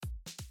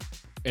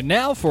And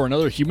now for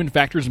another Human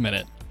Factors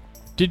Minute.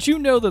 Did you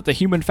know that the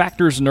Human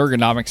Factors and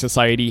Ergonomics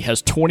Society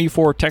has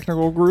 24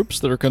 technical groups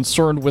that are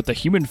concerned with the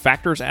human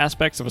factors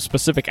aspects of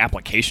specific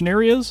application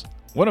areas?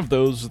 One of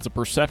those is the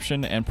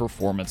Perception and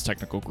Performance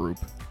Technical Group.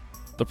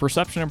 The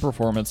Perception and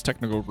Performance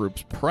Technical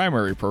Group's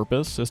primary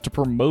purpose is to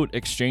promote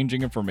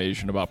exchanging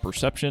information about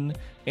perception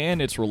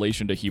and its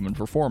relation to human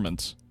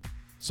performance.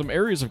 Some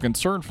areas of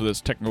concern for this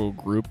technical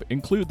group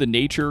include the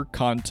nature,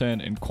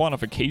 content, and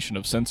quantification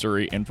of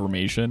sensory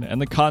information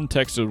and the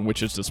context in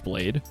which it's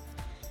displayed,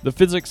 the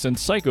physics and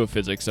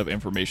psychophysics of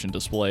information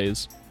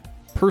displays,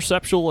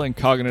 perceptual and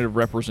cognitive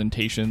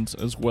representations,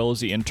 as well as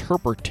the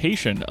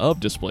interpretation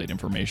of displayed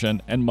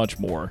information, and much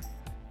more.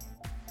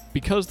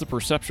 Because the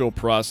perceptual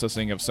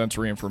processing of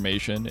sensory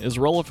information is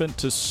relevant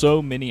to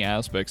so many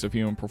aspects of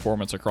human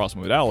performance across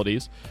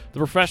modalities, the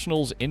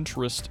professionals'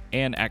 interest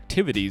and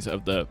activities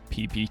of the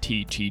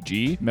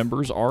PPTG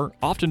members are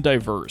often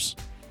diverse.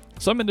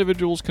 Some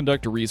individuals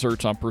conduct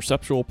research on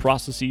perceptual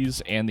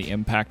processes and the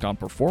impact on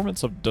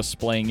performance of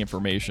displaying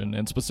information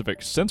in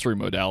specific sensory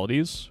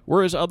modalities,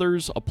 whereas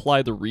others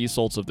apply the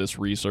results of this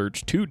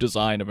research to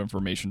design of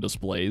information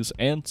displays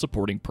and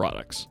supporting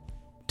products.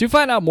 To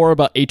find out more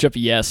about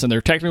HFES and their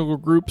technical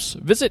groups,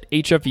 visit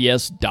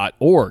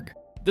hfes.org.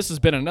 This has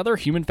been another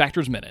Human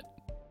Factors Minute.